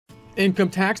Income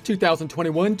tax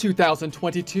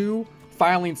 2021-2022,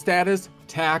 filing status,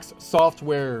 tax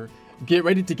software. Get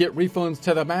ready to get refunds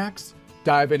to the max.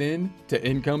 Diving in to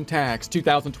income tax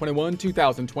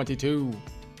 2021-2022.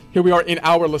 Here we are in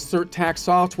our Lacert tax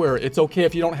software. It's okay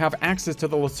if you don't have access to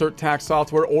the Lacert tax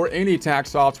software or any tax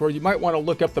software. You might want to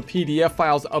look up the PDF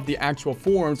files of the actual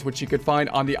forms, which you could find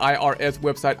on the IRS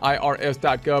website,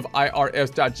 irs.gov,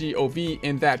 irs.gov.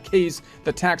 In that case,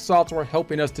 the tax software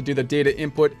helping us to do the data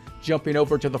input, jumping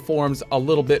over to the forms a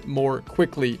little bit more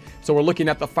quickly. So we're looking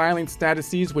at the filing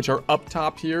statuses, which are up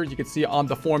top here. You can see on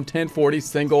the form 1040,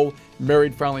 single,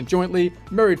 married filing jointly,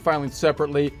 married filing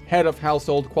separately, head of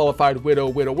household, qualified widow,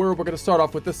 widower. We're going to start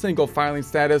off with the single filing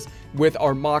status with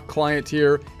our mock client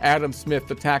here, Adam Smith,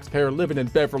 the taxpayer living in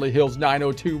Beverly Hills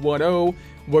 90210.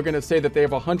 We're going to say that they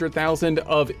have $100,000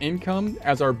 of income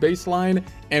as our baseline,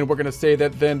 and we're going to say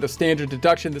that then the standard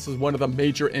deduction, this is one of the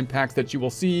major impacts that you will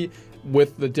see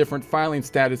with the different filing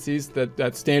statuses,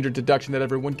 that standard deduction that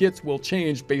everyone gets will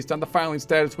change based on the filing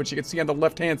status, which you can see on the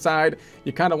left-hand side.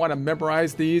 You kind of want to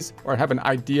memorize these or have an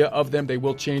idea of them. They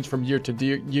will change from year to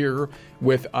year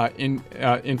with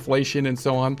inflation and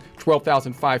so on.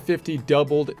 $12,550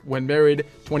 doubled when married,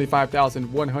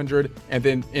 $25,100, and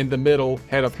then in the middle,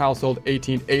 head of household,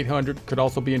 $18,800, could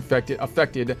also be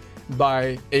affected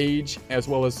by age as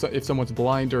well as if someone's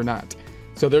blind or not.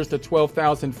 So there's the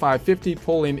 $12,550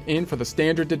 pulling in for the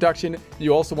standard deduction.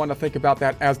 You also want to think about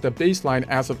that as the baseline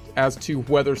as to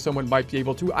whether someone might be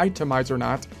able to itemize or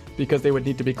not, because they would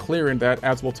need to be clearing that,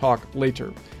 as we'll talk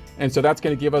later. And so that's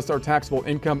going to give us our taxable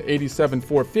income,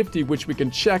 $87,450, which we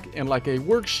can check in like a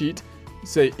worksheet.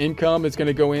 Say income is going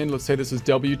to go in. Let's say this is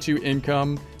W-2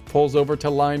 income, pulls over to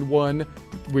line 1.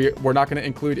 We're not going to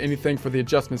include anything for the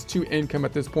adjustments to income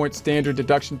at this point. Standard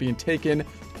deduction being taken,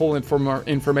 pulling from our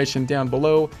information down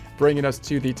below, bringing us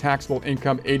to the taxable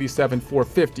income,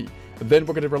 $87,450. Then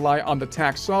we're going to rely on the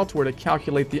tax software to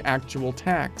calculate the actual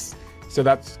tax. So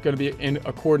that's going to be in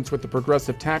accordance with the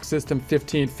progressive tax system,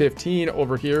 1515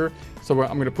 over here. So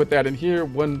I'm going to put that in here,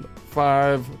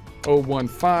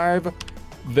 15015.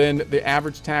 Then the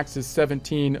average tax is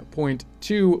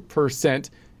 17.2%.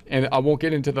 And I won't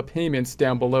get into the payments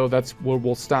down below. That's where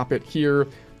we'll stop it here.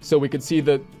 So we can see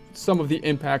that some of the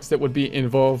impacts that would be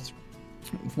involved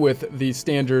with the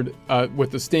standard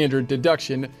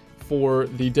deduction for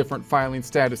the different filing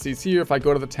statuses here. If I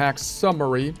go to the tax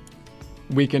summary,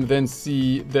 we can then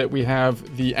see that we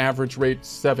have the average rate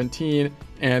 17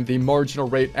 and the marginal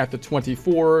rate at the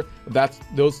 24.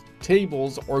 Those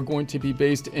tables are going to be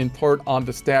based in part on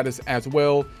the status as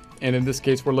well. And in this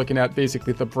case, we're looking at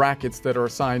basically the brackets that are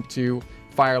assigned to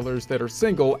filers that are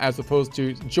single as opposed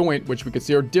to joint, which we can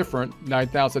see are different,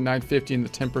 9,950 in the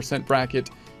 10%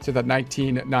 bracket to the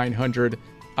 19,900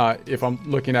 if I'm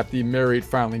looking at the married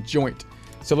filing joint.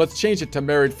 So let's change it to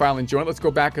married filing joint. Let's go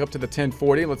back up to the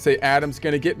 1040. Let's say Adam's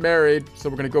going to get married. So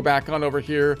we're going to go back on over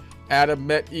here. Adam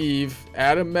met Eve.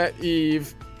 Adam met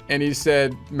Eve. And he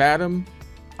said, "Madam,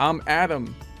 I'm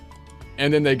Adam."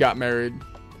 And then they got married.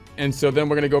 And so then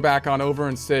we're going to go back on over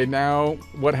and say, now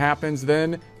what happens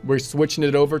then? We're switching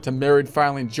it over to married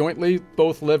filing jointly,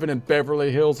 both living in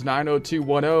Beverly Hills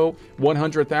 90210,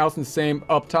 100,000, same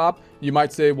up top. You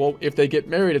might say, well, if they get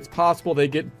married, it's possible they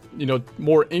get,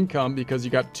 more income because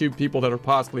you got two people that are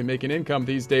possibly making income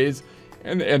these days.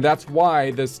 And that's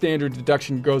why the standard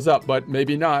deduction goes up, but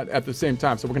maybe not at the same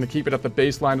time. So we're going to keep it at the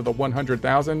baseline of the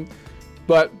 100,000,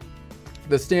 but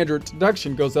the standard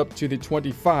deduction goes up to the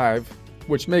 25,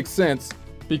 which makes sense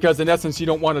because in essence, you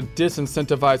don't want to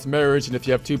disincentivize marriage. And if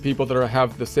you have two people that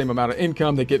have the same amount of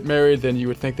income, they get married, then you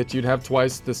would think that you'd have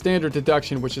twice the standard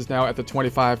deduction, which is now at the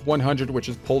 25,100, which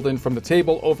is pulled in from the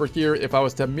table over here. If I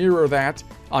was to mirror that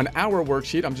on our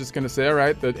worksheet, I'm just going to say, all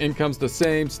right, the income's the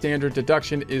same. Standard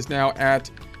deduction is now at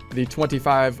the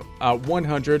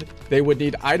 25,100. They would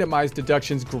need itemized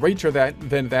deductions greater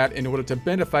than that in order to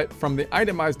benefit from the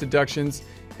itemized deductions.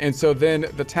 And so then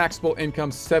the taxable income,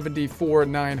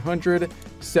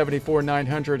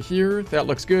 74,900 here. That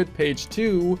looks good. Page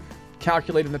 2,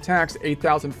 calculating the tax,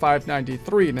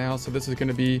 8,593 now. So this is going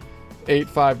to be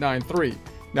 8,593.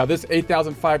 Now this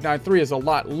 8,593 is a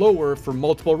lot lower for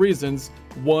multiple reasons.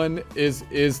 One is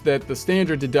that the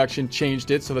standard deduction changed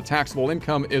it, so the taxable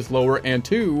income is lower. And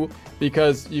two,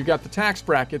 because you've got the tax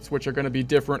brackets, which are going to be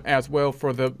different as well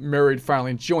for the married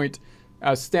filing joint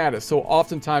status. So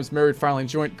oftentimes married filing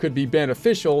joint could be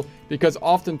beneficial because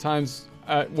oftentimes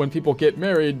when people get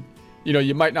married,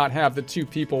 you might not have the two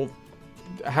people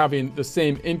having the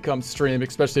same income stream,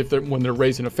 especially when they're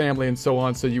raising a family and so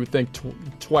on. So you would think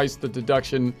twice the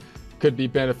deduction could be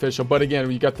beneficial. But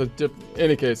again, you got in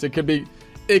any case, it could be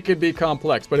it could be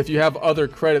complex. But if you have other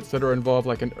credits that are involved,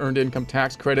 like an earned income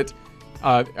tax credit,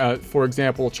 for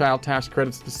example, child tax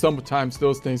credits, sometimes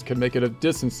those things can make it a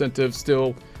disincentive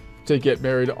still to get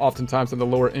married, oftentimes on the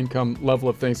lower income level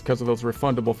of things because of those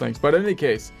refundable things. But in any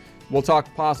case, we'll talk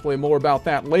possibly more about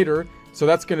that later. So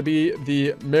that's going to be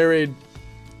the married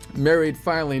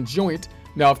filing joint.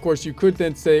 Now, of course, you could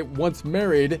then say, once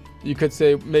married, you could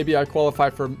say, maybe I qualify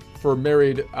for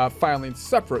married filing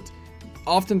separate.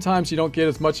 Oftentimes, you don't get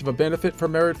as much of a benefit for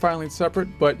married filing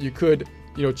separate, but you could,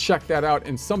 check that out.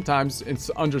 And sometimes,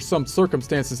 under some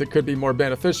circumstances, it could be more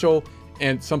beneficial.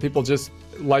 And some people just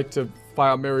like to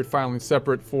file married filing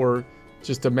separate for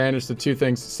just to manage the two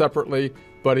things separately.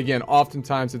 But again,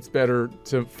 oftentimes it's better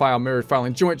to file married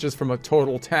filing joint just from a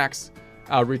total tax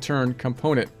return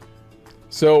component.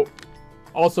 So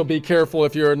also be careful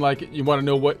if you're in, you want to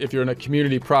know if you're in a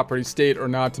community property state or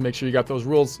not, to make sure you got those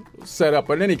rules set up.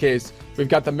 But in any case, we've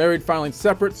got the married filing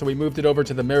separate, so we moved it over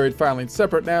to the married filing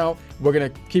separate now. We're going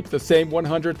to keep the same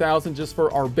 100,000 just for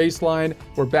our baseline.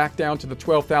 We're back down to the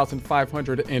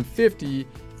 12,550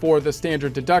 for the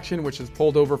standard deduction, which is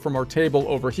pulled over from our table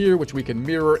over here, which we can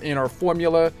mirror in our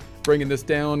formula, bringing this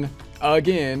down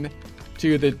again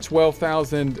to the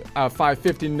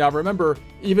 12,550. Now remember,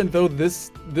 even though this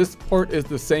part is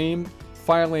the same,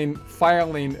 filing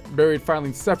married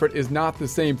filing separate is not the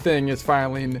same thing as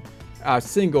filing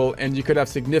single, and you could have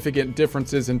significant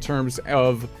differences in terms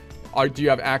of do you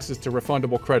have access to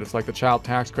refundable credits like the child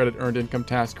tax credit, earned income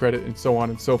tax credit, and so on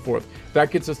and so forth.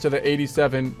 That gets us to the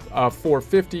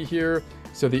 87,450 here.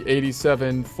 So the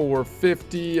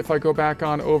 87,450, if I go back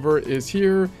on over, is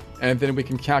here, and then we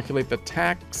can calculate the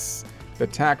tax. The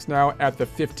tax now at the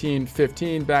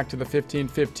 1515, back to the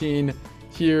 1515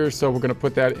 here. So we're going to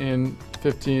put that in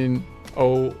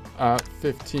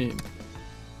 15,015.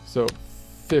 So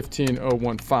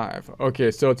 15,015. Okay,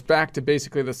 so it's back to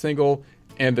basically the single,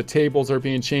 and the tables are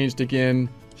being changed again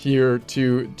here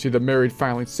to the married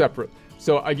filing separate.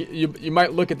 So you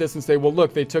might look at this and say, well,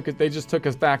 look, they just took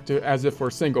us back to as if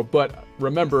we're single. But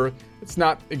remember, it's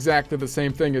not exactly the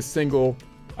same thing as single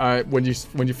when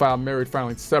you file married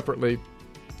filing separately.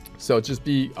 So just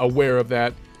be aware of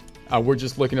that. We're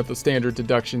just looking at the standard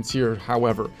deductions here,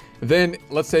 however. Then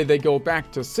let's say they go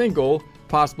back to single,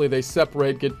 possibly they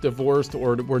separate, get divorced,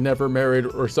 or were never married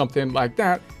or something like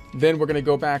that. Then we're going to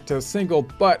go back to single,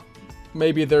 but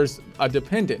maybe there's a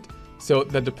dependent. So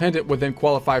the dependent would then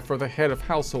qualify for the head of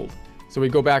household. So we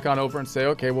go back on over and say,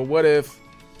 okay, well, what if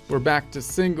we're back to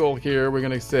single here? We're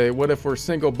going to say, what if we're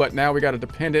single, but now we got a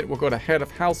dependent? We'll go to head of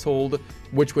household,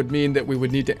 which would mean that we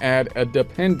would need to add a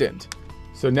dependent.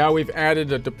 So now we've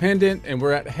added a dependent, and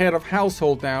we're at head of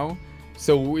household now.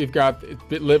 So we've got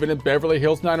living in Beverly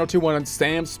Hills 90210, and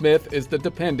Sam Smith is the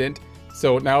dependent.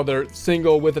 So now they're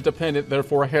single with a dependent,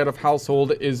 therefore head of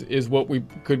household is what we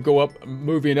could go up,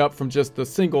 moving up from just the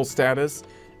single status.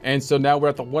 And so now we're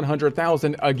at the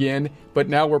 100,000 again, but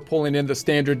now we're pulling in the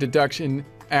standard deduction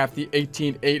at the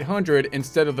 18,800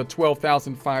 instead of the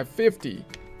 12,550,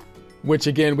 which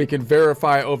again, we can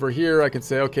verify over here. I can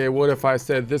say, okay, what if I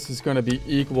said this is going to be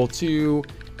equal to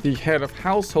the head of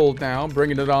household now,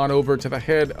 bringing it on over to the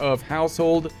head of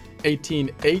household,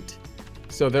 18,800.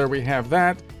 So there we have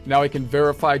that. Now I can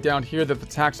verify down here that the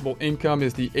taxable income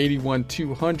is the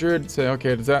 81,200. Say,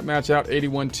 okay, does that match out?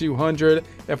 81,200.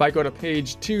 If I go to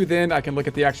page 2, then I can look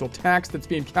at the actual tax that's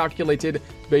being calculated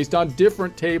based on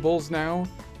different tables now.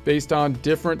 Based on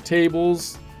different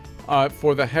tables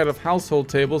for the head of household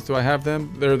tables. Do I have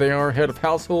them? There they are, head of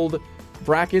household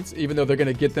brackets, even though they're going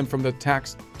to get them from the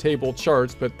tax table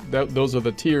charts, but those are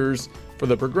the tiers for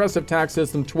the progressive tax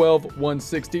system.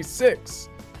 12,166.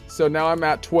 So now I'm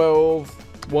at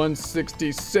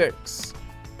 12,166.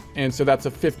 And so that's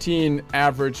a 15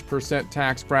 average percent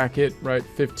tax bracket, right?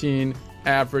 15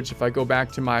 average. If I go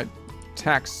back to my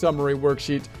tax summary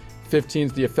worksheet, 15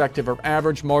 is the effective or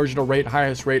average marginal rate,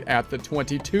 highest rate at the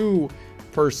 22%.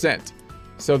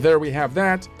 So there we have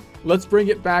that. Let's bring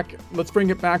it back. Let's bring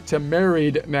it back to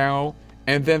married now,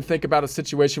 and then think about a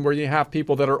situation where you have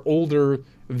people that are older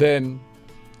than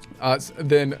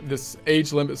this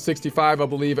age limit, 65, I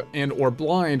believe, and or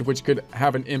blind, which could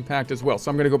have an impact as well.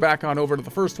 So I'm going to go back on over to the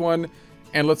first one,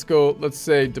 and let's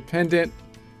say dependent.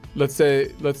 Let's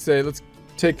take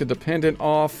the dependent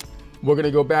off. We're going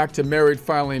to go back to married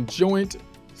filing joint.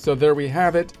 So there we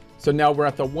have it. So now we're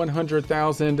at the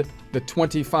 100,000, the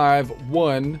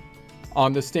 25,1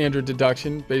 on the standard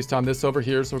deduction based on this over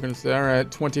here. So we're going to say, all right,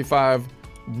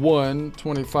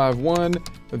 25,1.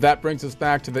 That brings us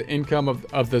back to the income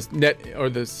of this net, or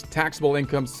this taxable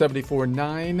income,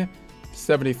 74,900.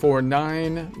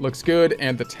 74,900 looks good.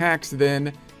 And the tax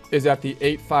then is at the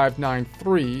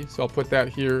 8593. So I'll put that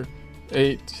here,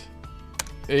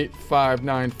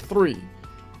 8593.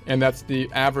 And that's the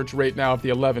average rate now of the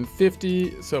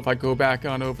 1150. So if I go back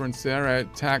on over and say, all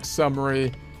right, tax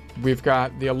summary, we've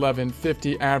got the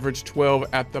 1150 average 12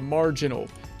 at the marginal.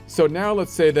 So now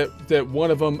let's say that one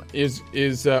of them is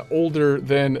older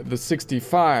than the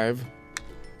 65.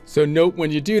 So note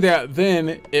when you do that,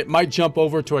 then it might jump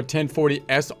over to a 1040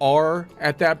 SR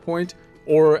at that point.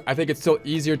 Or I think it's still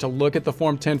easier to look at the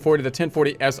form 1040. The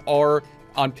 1040 SR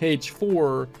on page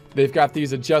 4, they've got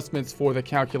these adjustments for the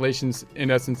calculations,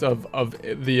 in essence, of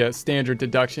the standard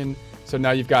deduction. So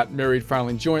now you've got married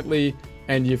filing jointly,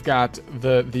 and you've got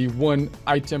the one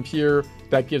item here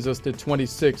that gives us the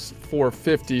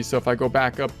 26,450. So if I go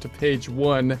back up to page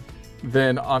 1,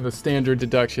 then on the standard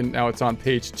deduction, now it's on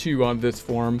page 2 on this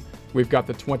form, we've got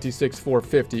the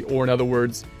 26,450. Or in other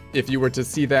words, if you were to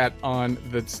see that on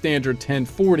the standard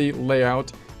 1040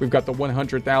 layout, we've got the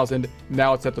 100,000.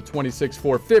 Now it's at the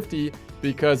 26,450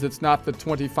 because it's not the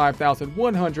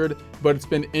 25,100, but it's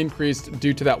been increased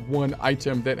due to that one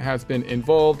item that has been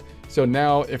involved. So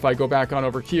now if I go back on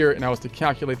over here and I was to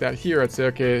calculate that here, I'd say,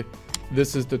 okay,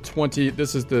 this is the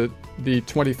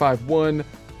 25,1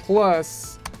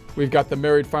 plus we've got the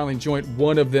married filing joint,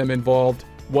 one of them involved,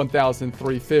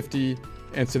 1,350.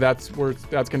 And so that's going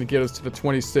to get us to the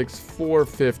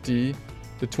 26,450.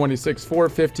 The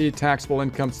 26,450, taxable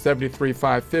income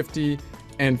 73,550,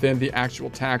 and then the actual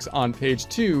tax on page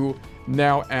 2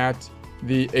 now at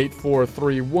the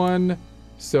 8,431.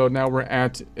 So now we're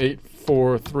at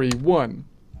 8,431.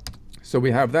 So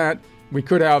we have that. We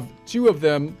could have 2 of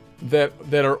them that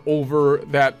are over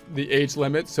the age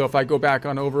limit. So if I go back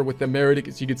on over with the married, you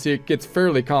can see it gets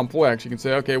fairly complex. You can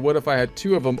say, okay, what if I had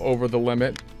 2 of them over the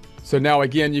limit? So now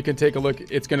again, you can take a look.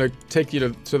 It's going to take you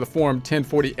to the form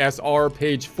 1040 SR,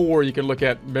 page 4. You can look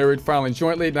at married filing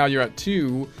jointly. Now you're at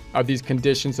 2 of these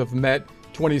conditions of met,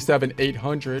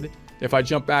 27,800. If I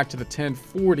jump back to the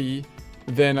 1040,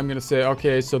 then I'm going to say,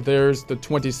 okay, so there's the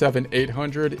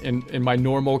 27,800 in my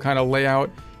normal kind of layout,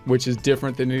 which is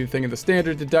different than anything in the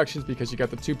standard deductions because you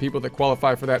got the 2 people that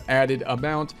qualify for that added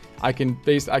amount. I can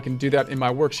do that in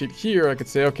my worksheet here. I could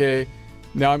say, okay,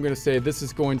 now I'm going to say this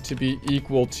is going to be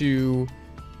equal to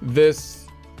this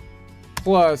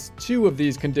plus 2 of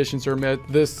these conditions are met,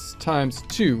 this times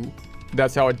 2.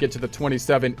 That's how I'd get to the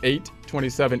 27,800.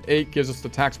 27,800 gives us the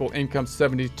taxable income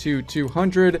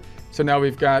 72,200. So now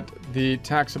we've got the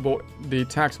taxable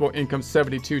income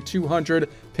 72,200.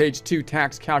 Page 2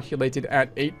 tax calculated at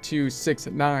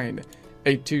 8,269.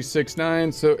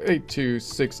 8,269. So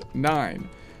 8,269.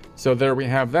 So there we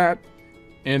have that.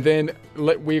 And then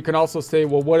we can also say,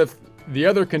 well, what if the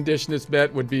other condition is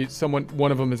met would be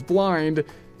one of them is blind,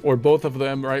 or both of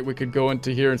them, right? We could go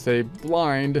into here and say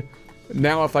blind.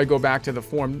 Now if I go back to the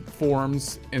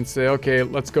forms and say, okay,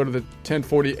 let's go to the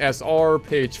 1040 SR,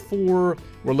 page 4.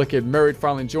 We're looking at married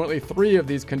filing jointly. 3 of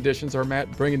these conditions are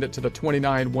met, bringing it to the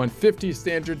 29,150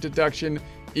 standard deduction.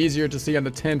 Easier to see on the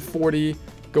 1040.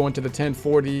 Going to the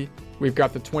 1040. We've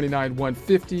got the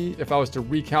 29,150. If I was to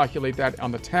recalculate that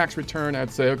on the tax return,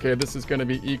 I'd say, okay, this is going to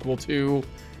be equal to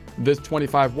this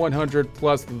 25,100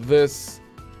 plus this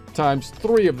times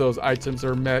 3 of those items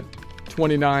are met,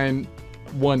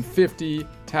 29,150.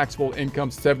 Taxable income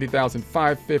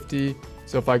 70,550.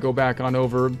 So if I go back on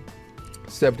over,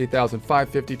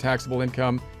 70,550 taxable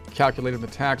income, calculated the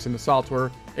tax in the software,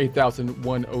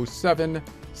 8,107.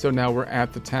 So now we're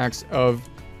at the tax of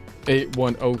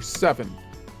 8,107.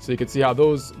 So you can see how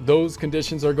those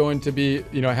conditions are going to be,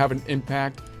 have an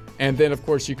impact. And then of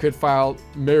course you could file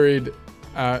married,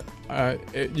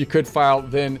 you could file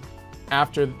then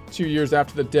after 2 years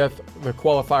after the death, the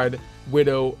qualified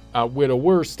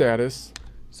widower status.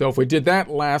 So if we did that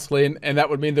lastly, and that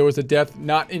would mean there was a death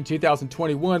not in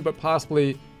 2021, but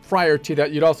possibly prior to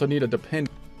that, you'd also need a dependent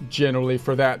generally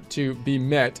for that to be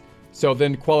met. So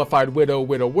then qualified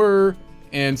widower,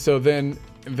 and so then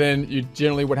you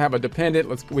generally would have a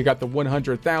dependent. We got the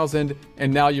 100,000,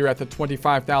 and now you're at the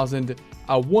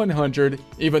 25,100,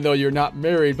 even though you're not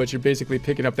married, but you're basically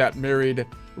picking up that married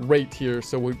rate here.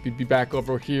 So we'd be back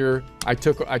over here. I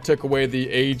took away the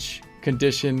age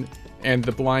condition and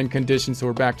the blind condition, so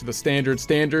we're back to the standards.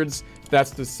 That's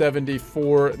the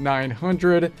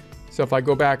 74,900. So if I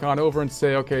go back on over and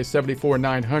say, okay,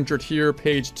 74,900 here,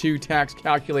 page 2 tax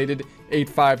calculated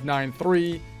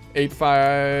 8,593.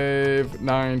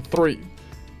 8,593.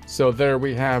 So there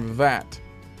we have that.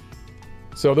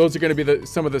 So those are going to be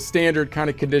some of the standard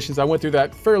kind of conditions. I went through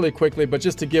that fairly quickly, but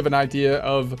just to give an idea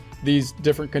of these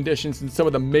different conditions and some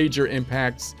of the major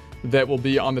impacts that will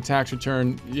be on the tax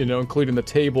return, including the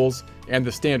tables and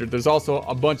the standard. There's also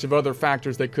a bunch of other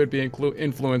factors that could be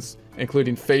influenced,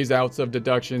 including phase outs of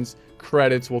deductions,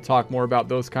 credits. We'll talk more about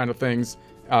those kind of things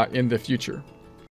in the future.